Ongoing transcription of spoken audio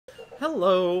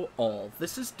Hello all,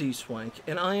 this is Dswank,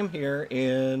 and I am here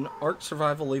in Ark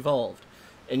Survival Evolved.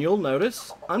 And you'll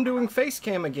notice I'm doing face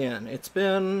cam again. It's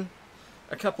been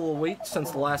a couple of weeks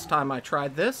since the last time I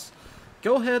tried this.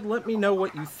 Go ahead, let me know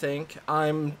what you think.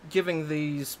 I'm giving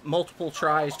these multiple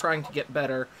tries, trying to get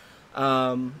better.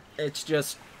 It's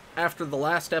just, after the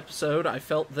last episode, I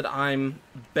felt that I'm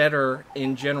better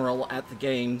in general at the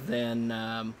game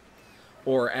than,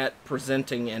 or at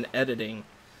presenting and editing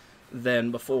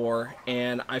than before,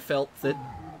 and I felt that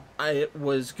it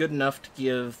was good enough to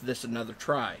give this another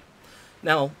try.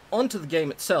 Now, onto the game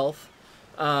itself.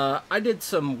 I did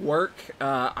some work.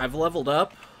 I've leveled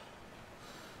up.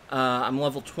 I'm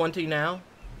level 20 now.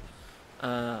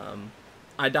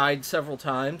 I died several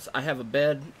times. I have a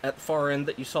bed at the far end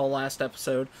that you saw last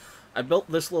episode. I built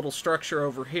this little structure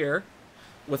over here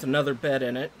with another bed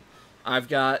in it. I've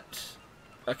got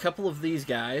a couple of these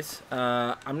guys.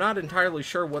 I'm not entirely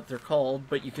sure what they're called,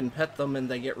 but you can pet them and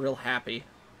they get real happy.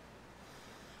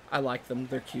 I like them,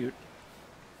 they're cute.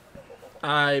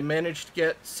 I managed to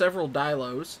get several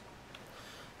dilos.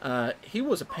 He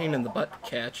was a pain in the butt to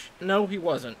catch. No, he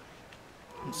wasn't.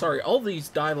 I'm sorry, all these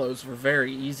dilos were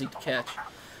very easy to catch.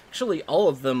 Actually, all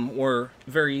of them were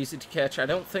very easy to catch. I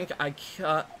don't think I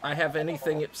have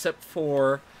anything except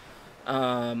for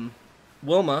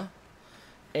Wilma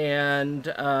and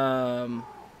the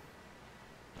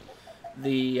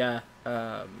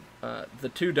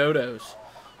two dodos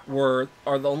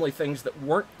are the only things that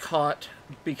weren't caught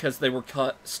because they were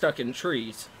stuck in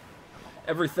trees.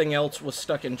 Everything else was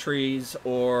stuck in trees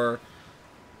or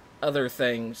other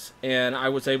things, and I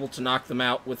was able to knock them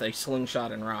out with a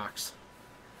slingshot and rocks.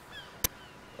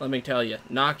 Let me tell you,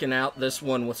 knocking out this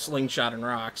one with slingshot and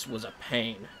rocks was a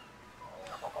pain.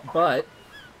 But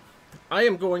I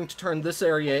am going to turn this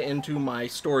area into my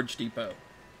storage depot.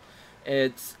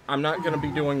 I'm not going to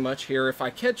be doing much here. If I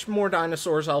catch more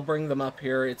dinosaurs, I'll bring them up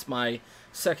here. It's my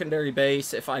secondary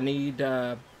base. If I need,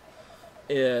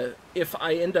 if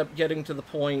I end up getting to the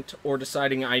point or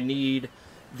deciding I need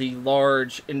the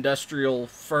large industrial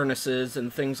furnaces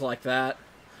and things like that,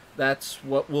 that's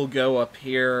what will go up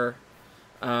here.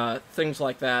 Things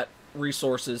like that,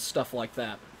 resources, stuff like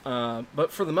that.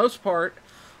 But for the most part,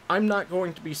 I'm not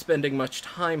going to be spending much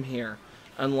time here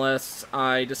unless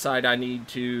I decide I need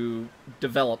to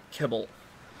develop kibble,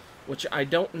 which I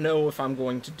don't know if I'm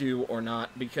going to do or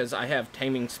not because I have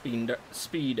taming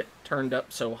speed turned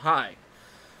up so high.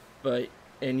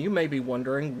 And you may be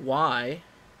wondering why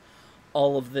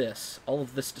all of this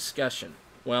discussion.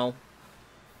 Well,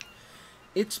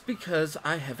 it's because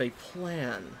I have a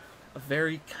plan, a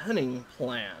very cunning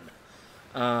plan.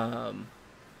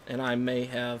 And I may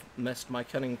have messed my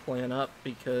cunning plan up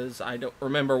because I don't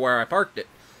remember where I parked it.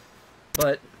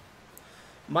 But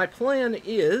my plan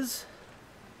is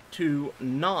to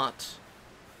not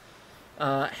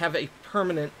have a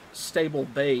permanent, stable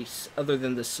base other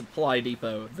than the supply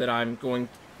depot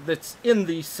that's in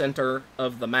the center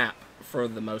of the map for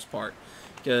the most part.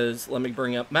 Because, let me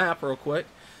bring up map real quick.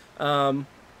 That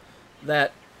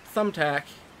thumbtack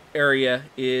area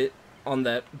on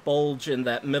that bulge in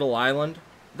that middle island,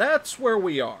 that's where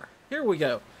we are. Here we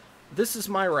go. This is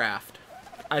my raft.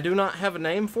 I do not have a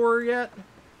name for her yet.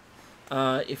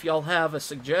 If y'all have a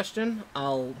suggestion,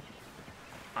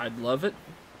 I'd love it.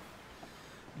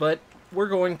 But we're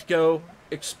going to go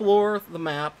explore the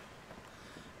map.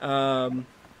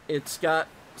 It's got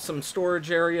some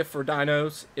storage area for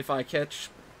dinos if I catch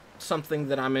something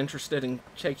that I'm interested in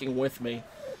taking with me.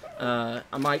 I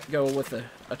might go with a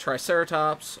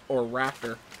Triceratops or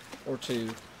Raptor or two,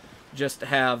 just to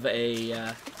have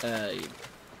a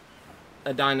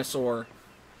dinosaur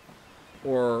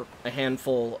or a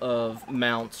handful of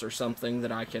mounts or something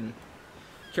that I can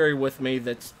carry with me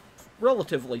that's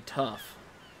relatively tough.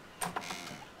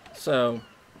 So,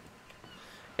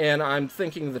 and I'm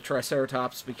thinking the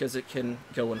Triceratops because it can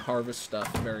go and harvest stuff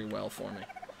very well for me.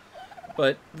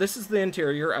 But this is the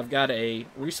interior. I've got a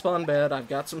respawn bed, I've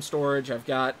got some storage, I've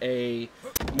got a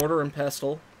mortar and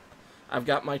pestle, I've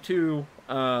got my two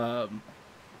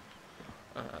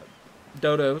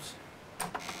dodos,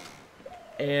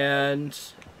 and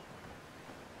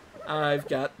I've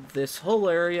got this whole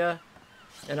area,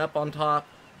 and up on top,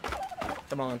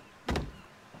 come on,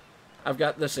 I've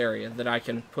got this area that I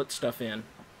can put stuff in.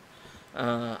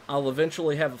 I'll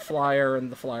eventually have a flyer, and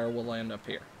the flyer will land up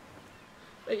here.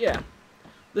 But yeah,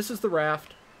 this is the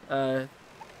raft.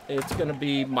 It's going to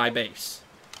be my base.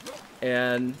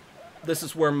 And this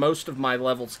is where most of my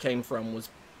levels came from, was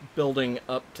building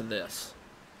up to this.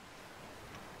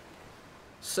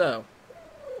 So,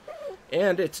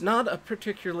 and it's not a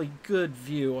particularly good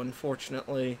view,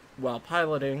 unfortunately, while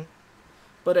piloting.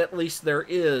 but at least there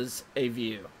is a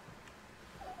view,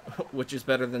 which is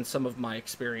better than some of my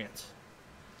experience.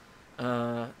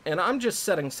 And I'm just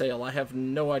setting sail. I have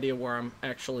no idea where I'm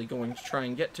actually going to try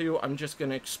and get to. I'm just going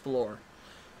to explore.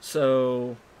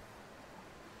 So,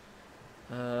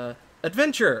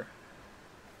 adventure!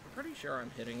 I'm pretty sure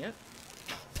I'm hitting it.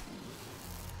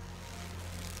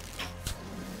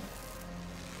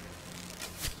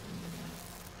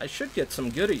 I should get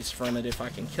some goodies from it if I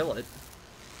can kill it.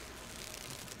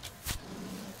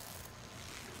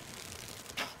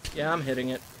 Yeah, I'm hitting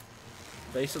it.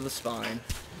 Base of the spine.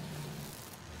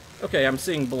 Okay, I'm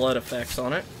seeing blood effects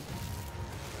on it.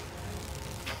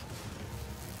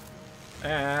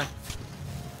 Ah.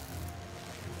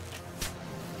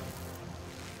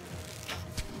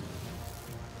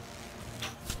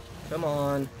 Come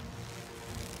on.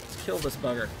 Let's kill this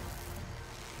bugger.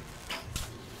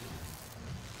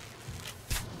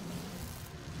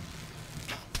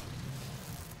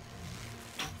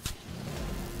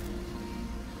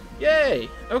 Yay!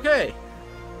 Okay.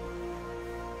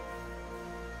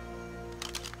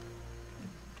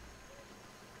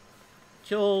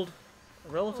 Killed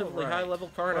a relatively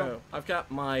high-level Carno. Well, I've got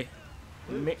my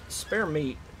spare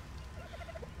meat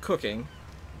cooking,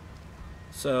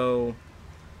 so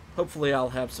hopefully I'll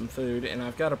have some food, and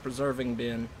I've got a preserving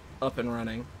bin up and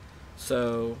running,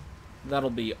 so that'll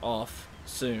be off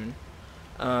soon,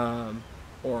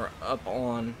 or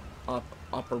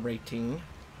operating.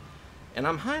 And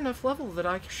I'm high enough level that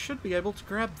I should be able to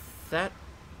grab that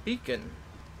beacon.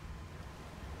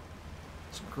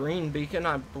 It's a green beacon.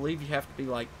 I believe you have to be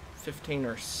like 15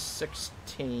 or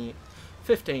 16...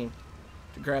 15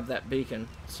 to grab that beacon.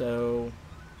 So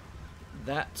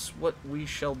that's what we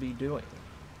shall be doing.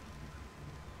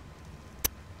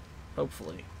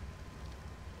 Hopefully.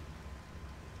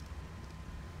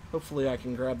 Hopefully I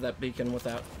can grab that beacon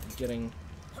without getting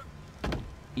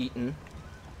eaten.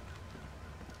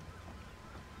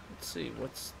 Let's see,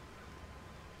 what's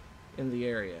in the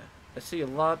area? I see a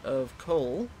lot of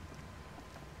coal.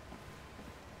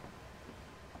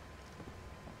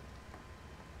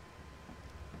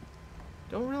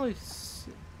 Don't really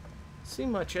see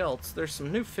much else. There's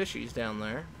some new fishies down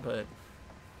there, but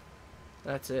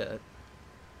that's it.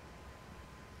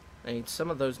 I mean, some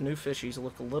of those new fishies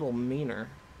look a little meaner.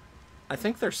 I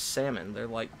think they're salmon. They're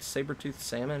like saber-toothed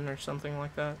salmon or something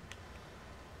like that.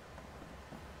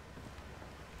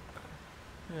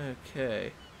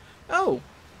 Okay. Oh!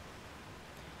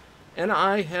 And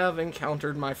I have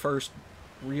encountered my first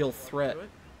real threat.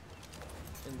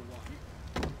 In the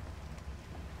water.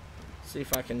 See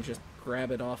if I can just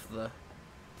grab it off the...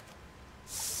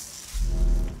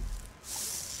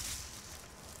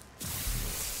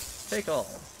 Take all.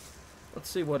 Let's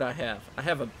see what I have. I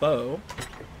have a bow.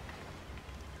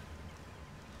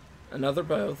 Another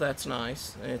bow, that's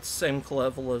nice. It's same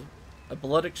level of a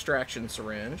blood extraction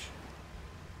syringe.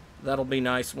 That'll be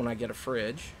nice when I get a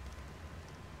fridge.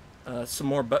 Some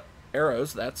more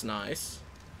arrows, that's nice.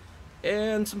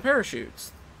 And some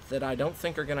parachutes that I don't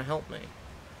think are going to help me.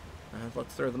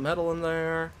 Let's throw the metal in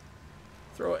there.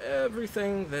 Throw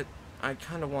everything that I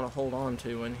kind of want to hold on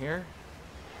to in here.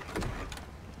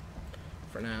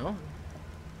 For now.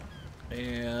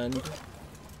 And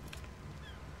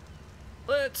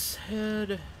let's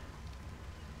head...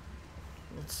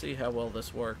 Let's see how well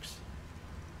this works.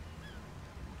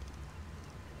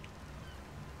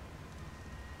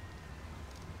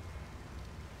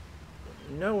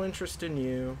 No interest in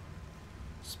you,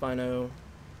 Spino.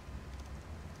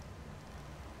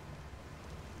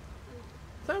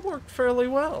 That worked fairly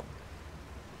well.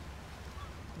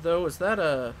 Though, is that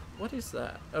a... What is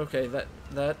that? Okay,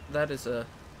 that is a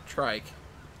trike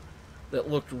that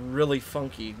looked really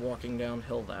funky walking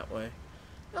downhill that way.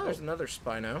 Oh, there's another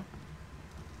Spino.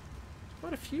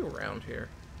 Quite a few around here.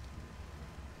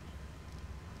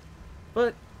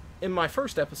 But in my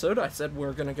first episode, I said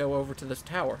we're going to go over to this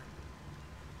tower.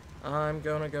 I'm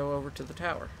going to go over to the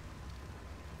tower.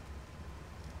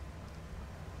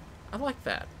 I like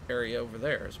that area over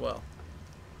there as well.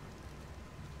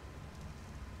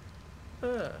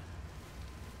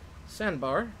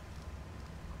 Sandbar.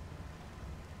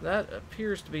 That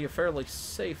appears to be a fairly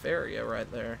safe area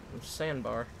right there.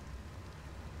 Sandbar.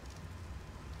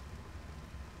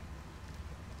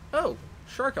 Oh,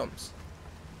 Sharkums.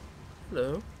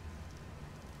 Hello.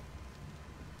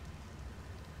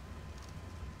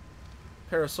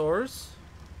 Parasaurs.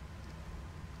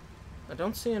 I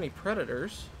don't see any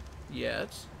predators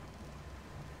yet.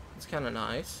 It's kind of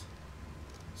nice.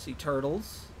 See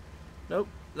turtles. Nope,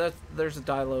 there's a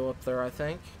Dilo up there, I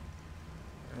think.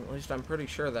 At least I'm pretty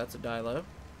sure that's a Dilo.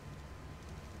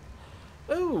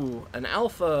 Ooh, an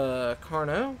alpha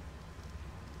Carno.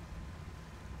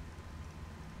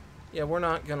 Yeah, we're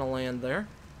not gonna land there.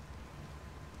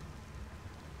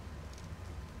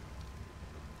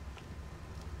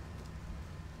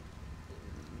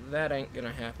 That ain't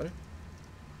gonna happen.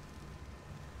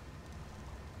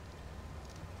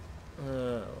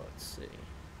 Let's see.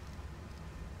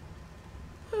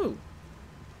 Ooh.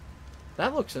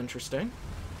 That looks interesting.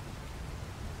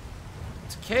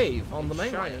 It's a cave on the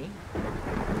mainland.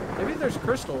 Maybe there's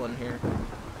crystal in here.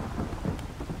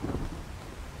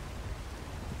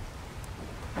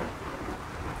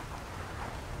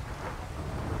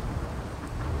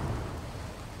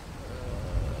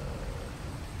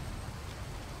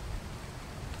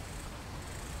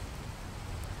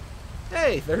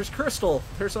 Hey, there's crystal.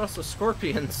 There's also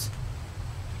scorpions.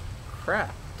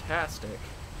 Crap-tastic.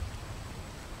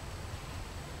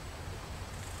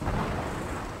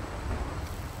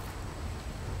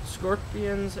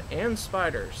 Scorpions and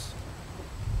spiders.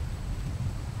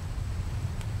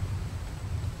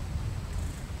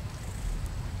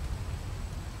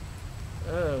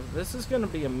 Oh, this is going to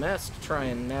be a mess to try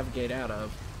and navigate out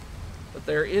of. But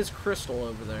there is crystal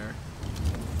over there.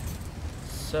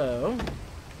 So...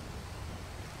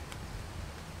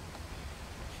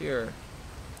 here.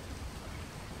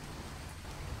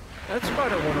 That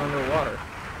spider went underwater.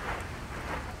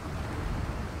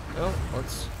 Well,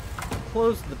 let's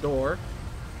close the door.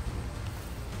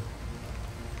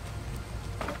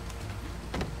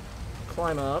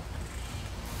 Climb up.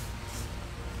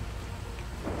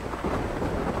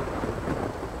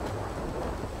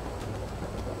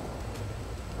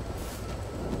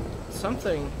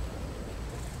 Something.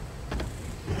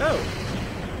 Oh!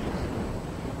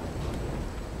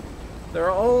 They're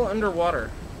all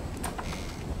underwater.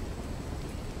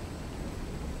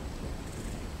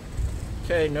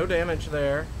 Okay, no damage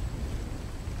there.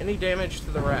 Any damage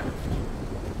to the raft?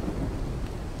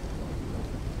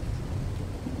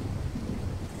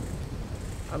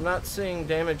 I'm not seeing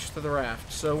damage to the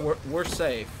raft, so we're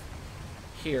safe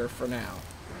here for now.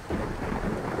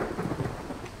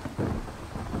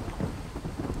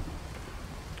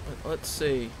 Let's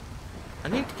see. I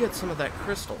need to get some of that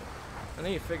crystal. I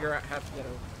need to figure out how to get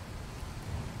over.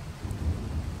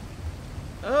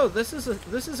 Oh, this is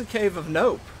a cave of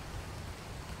nope.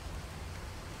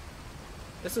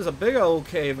 This is a big old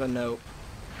cave of nope.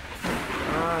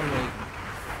 I'm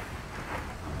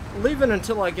leaving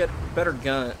until I get better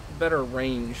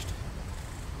ranged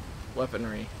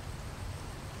weaponry.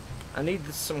 I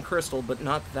need some crystal, but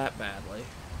not that badly.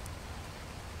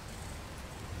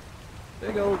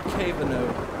 Big old cave of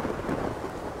nope.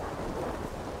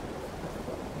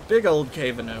 Big old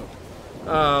cave of nope.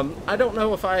 I don't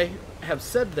know if I have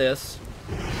said this,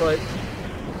 but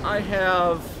I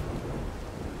have...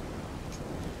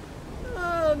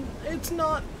 it's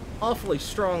not awfully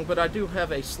strong, but I do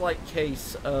have a slight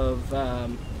case of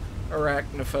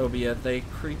arachnophobia. They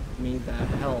creep me the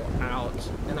hell out,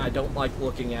 and I don't like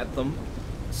looking at them.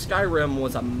 Skyrim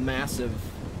was a massive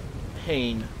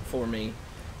pain for me,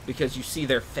 because you see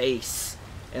their face,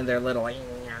 and their little...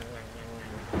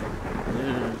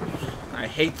 I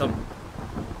hate them.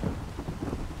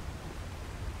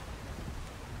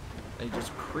 They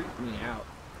just creep me out.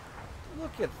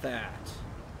 Look at that.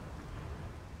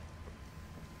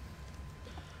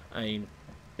 I mean,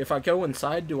 if I go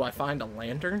inside, do I find a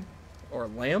lantern? Or a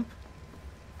lamp?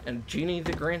 And a genie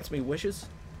that grants me wishes?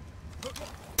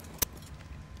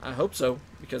 I hope so,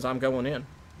 because I'm going in.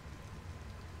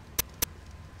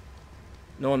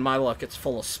 Knowing my luck, it's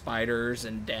full of spiders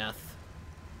and death.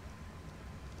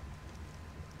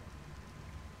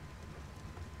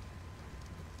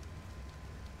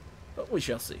 But we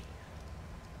shall see.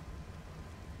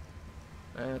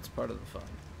 That's part of the fun.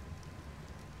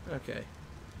 Okay.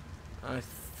 I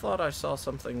thought I saw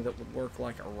something that would work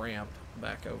like a ramp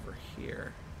back over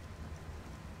here.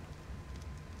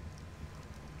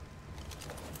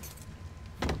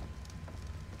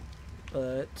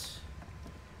 But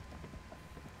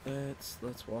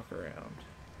let's walk around.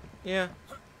 Yeah.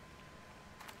 There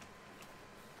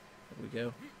we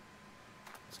go.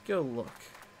 Let's go look.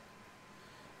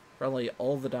 Probably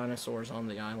all the dinosaurs on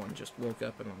the island just woke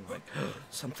up and I'm like, oh,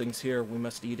 something's here, we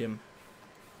must eat him.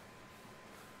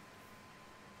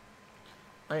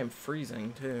 I am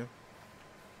freezing too.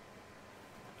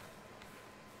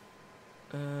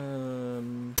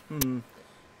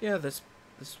 Yeah, this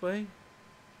way?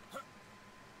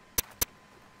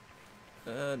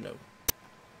 No.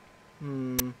 How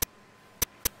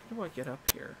do I get up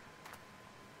here?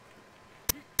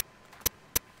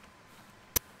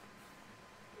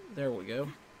 There we go.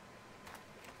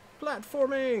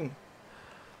 Platforming!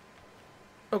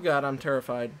 Oh god, I'm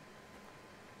terrified.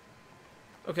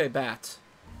 Okay, bats.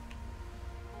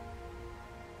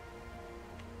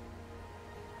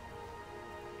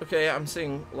 Okay, I'm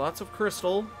seeing lots of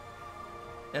crystal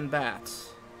and bats.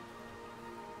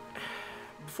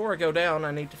 Before I go down,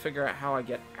 I need to figure out how I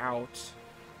get out.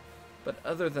 But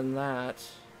other than that...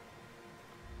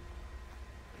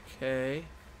 Okay.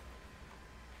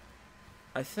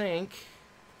 I think...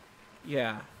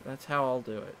 Yeah, that's how I'll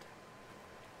do it.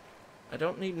 I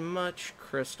don't need much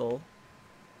crystal.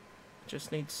 I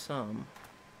just need some.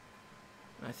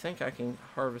 I think I can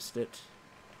harvest it.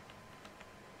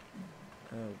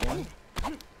 One.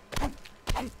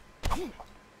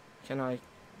 Can I...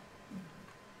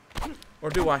 Or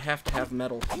do I have to have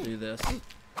metal to do this?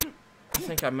 I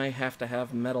think I may have to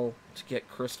have metal to get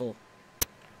crystal.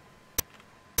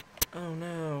 Oh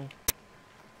no.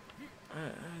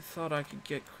 I thought I could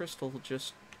get crystal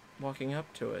just walking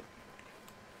up to it.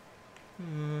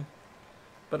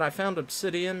 But I found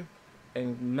obsidian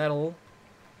and metal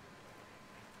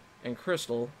and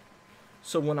crystal,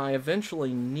 so when I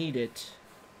eventually need it,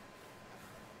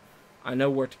 I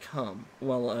know where to come.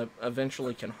 Well,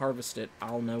 eventually can harvest it,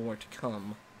 I'll know where to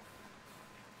come.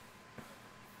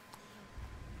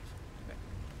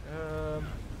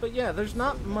 But yeah, there's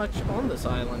not much on this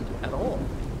island at all.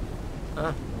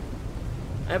 I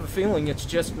have a feeling it's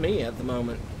just me at the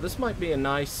moment. This might be a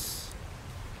nice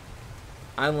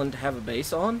island to have a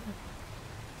base on,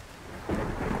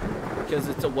 because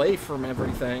it's away from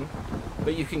everything,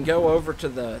 but you can go over to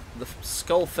the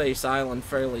Skull Face Island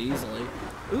fairly easily.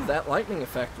 Ooh, that lightning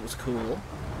effect was cool.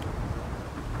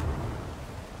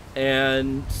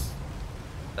 And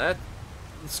that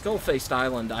Skull Faced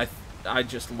Island I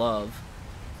just love.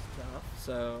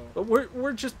 So, but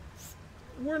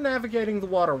we're navigating the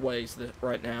waterways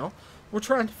right now. We're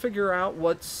trying to figure out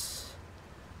what's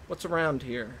around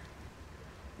here,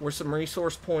 where some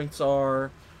resource points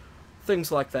are,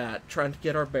 things like that. Trying to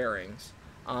get our bearings.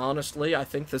 Honestly, I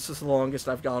think this is the longest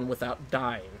I've gone without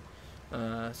dying.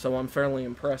 So I'm fairly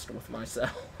impressed with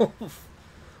myself.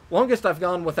 Longest I've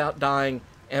gone without dying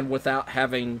and without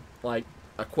having, like,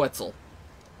 a Quetzal.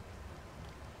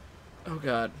 Oh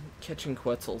god, catching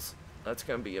Quetzals. That's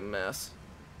gonna be a mess.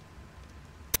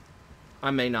 I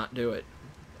may not do it.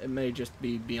 It may just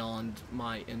be beyond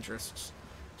my interests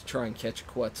to try and catch a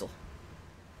Quetzal.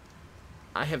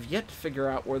 I have yet to figure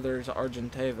out where there's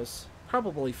Argentavis.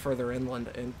 Probably further inland.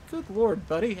 And good lord,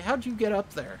 buddy, how'd you get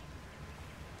up there?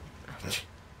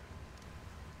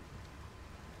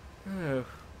 Oh,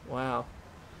 wow.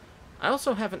 I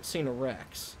also haven't seen a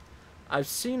Rex. I've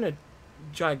seen a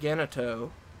Giganato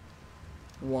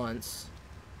once.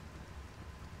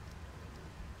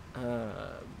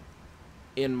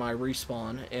 In my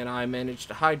respawn, and I managed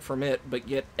to hide from it, but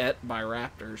get et by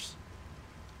raptors.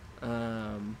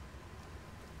 But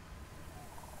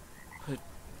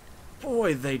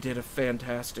boy, they did a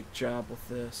fantastic job with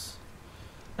this.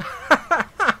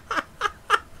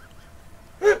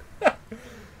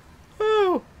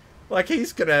 Oh, like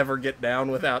he's gonna ever get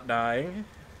down without dying.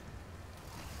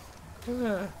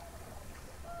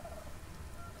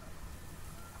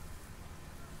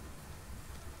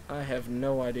 I have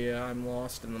no idea. I'm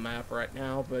lost in the map right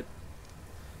now, but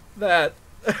that...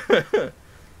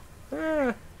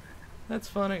 that's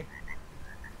funny.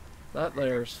 That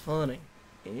there's funny.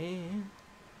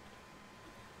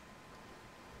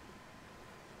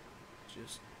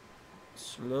 Just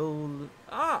slowly...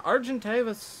 Ah!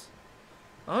 Argentavis!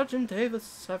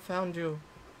 Argentavis, I found you.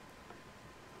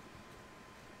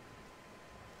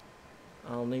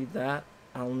 I'll need that.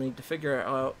 I'll need to figure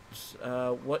out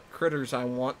what critters I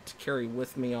want to carry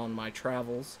with me on my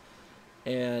travels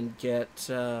and get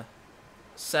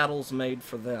saddles made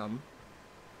for them.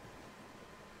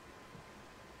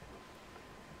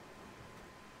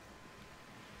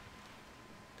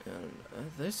 And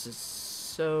this is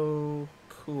so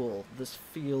cool. This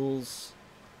feels...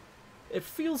 It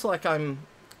feels like a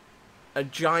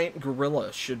giant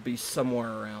gorilla should be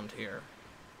somewhere around here.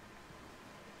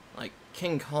 Like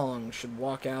King Kong should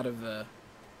walk out of a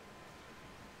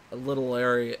little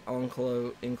area, an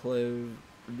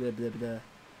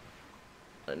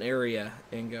area,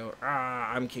 and go,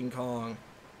 "Ah, I'm King Kong.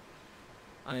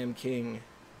 I am king."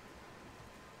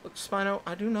 Look, Spino,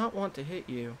 I do not want to hit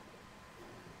you.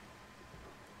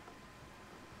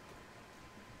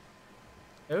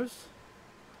 Those?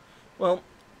 Well,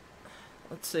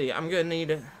 let's see. I'm gonna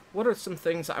need. What are some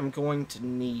things I'm going to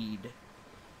need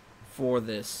for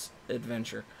this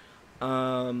adventure?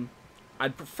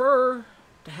 I'd prefer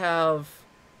to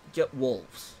get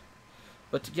wolves,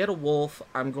 but to get a wolf,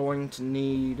 I'm going to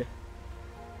need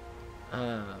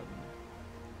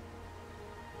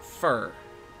fur.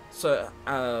 So,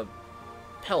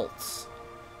 pelts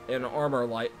and armor,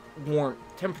 like warm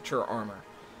temperature armor.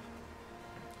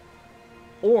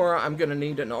 Or I'm going to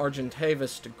need an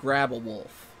Argentavis to grab a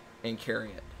wolf and carry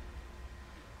it.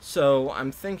 So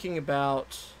I'm thinking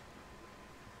about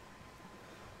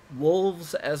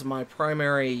wolves as my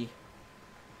primary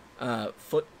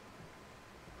foot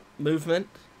movement,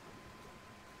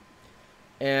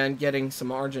 and getting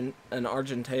some an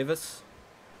Argentavis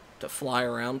to fly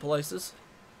around places.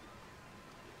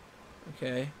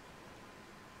 Okay.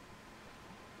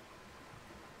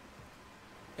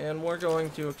 And we're going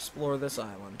to explore this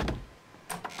island.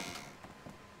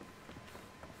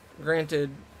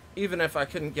 Granted, even if I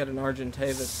couldn't get an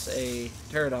Argentavis, a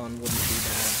Pterodon wouldn't be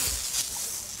bad.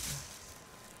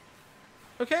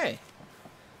 Okay.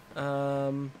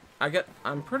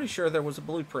 I'm pretty sure there was a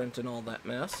blueprint in all that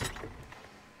mess.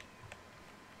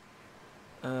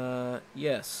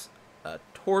 Yes. A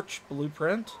torch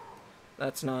blueprint.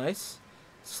 That's nice.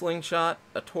 Slingshot,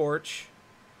 a torch,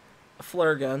 a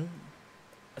flare gun,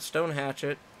 a stone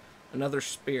hatchet, another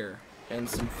spear, and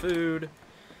some food,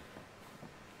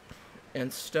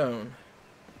 and stone.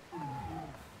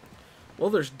 Well,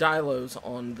 there's dilos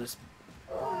on this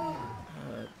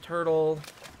turtle.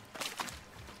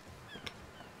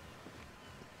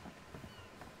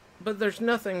 But there's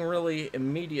nothing really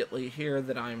immediately here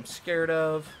that I'm scared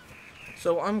of.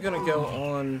 So I'm going to go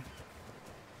on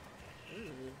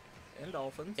and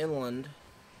dolphins inland,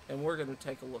 and we're going to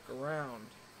take a look around.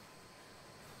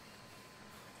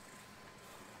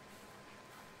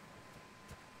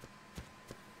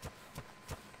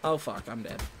 Oh fuck, I'm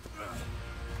dead.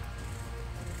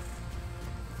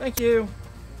 Thank you.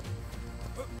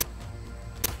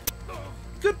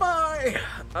 Goodbye!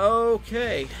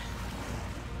 Okay.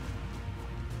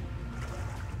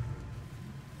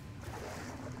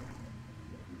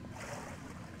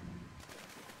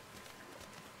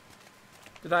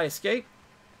 Did I escape?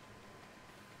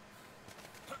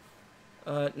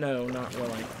 No, not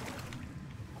really.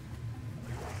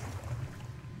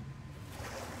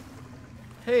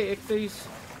 Hey, Ichthyes.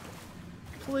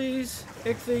 Please,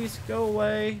 Ichthyes, go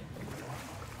away.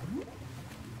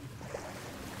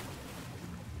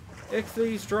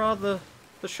 Ichthyes, draw the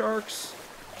sharks.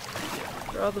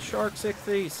 Draw the sharks,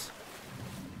 Ichthyes.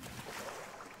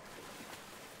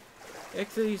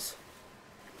 Ichthyes.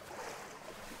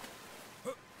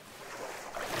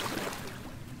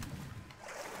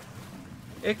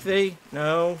 Ichthy,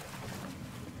 no.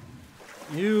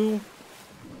 You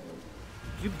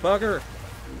bugger.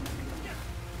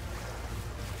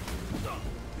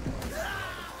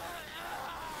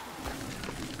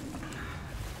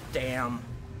 Damn.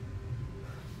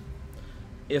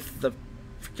 If the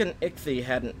freaking Ichthy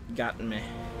hadn't gotten me.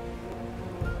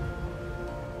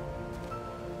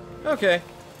 Okay.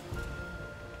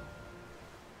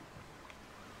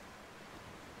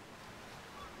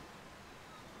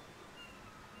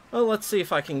 Well, let's see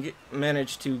if I can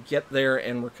manage to get there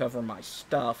and recover my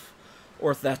stuff,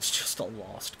 or if that's just a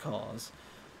lost cause.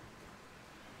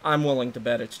 I'm willing to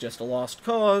bet it's just a lost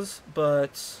cause,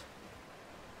 but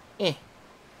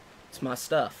it's my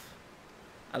stuff.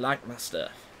 I like my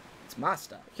stuff. It's my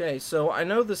stuff. Okay, so I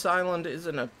know this island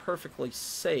isn't a perfectly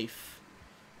safe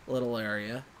little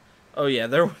area. Oh yeah,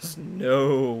 there was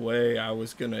no way I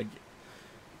was gonna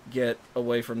get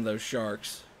away from those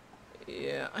sharks.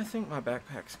 Yeah, I think my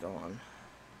backpack's gone.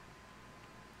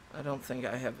 I don't think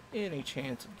I have any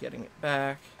chance of getting it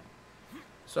back.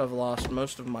 So I've lost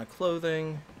most of my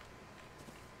clothing.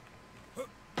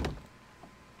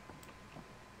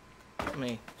 Let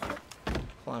me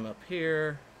climb up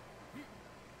here.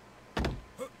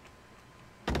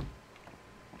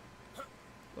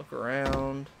 Look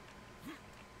around.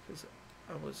 Because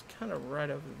I was kind of right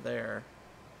over there.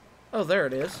 Oh, there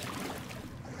it is.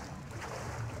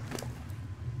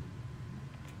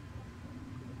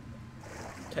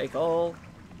 Take all.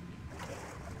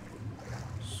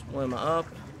 Swim up.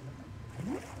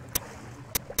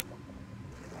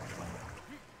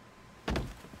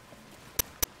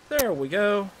 There we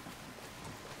go.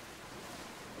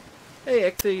 Hey,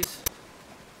 Ichthyes.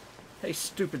 Hey,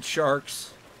 stupid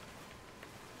sharks.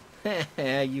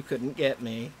 You couldn't get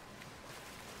me.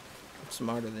 I'm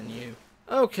smarter than you.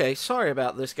 Okay, sorry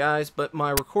about this, guys, but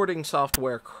my recording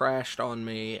software crashed on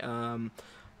me.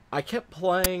 I kept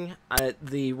playing,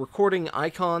 the recording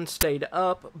icon stayed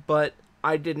up, but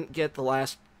I didn't get the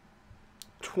last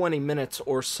 20 minutes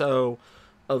or so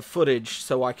of footage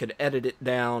so I could edit it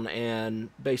down and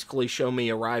basically show me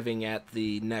arriving at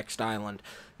the next island.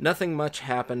 Nothing much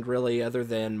happened really other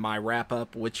than my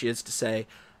wrap-up, which is to say,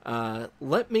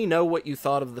 Let me know what you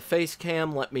thought of the face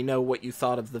cam. Let me know what you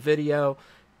thought of the video.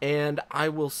 And I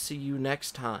will see you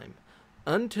next time.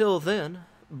 Until then,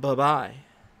 bye-bye.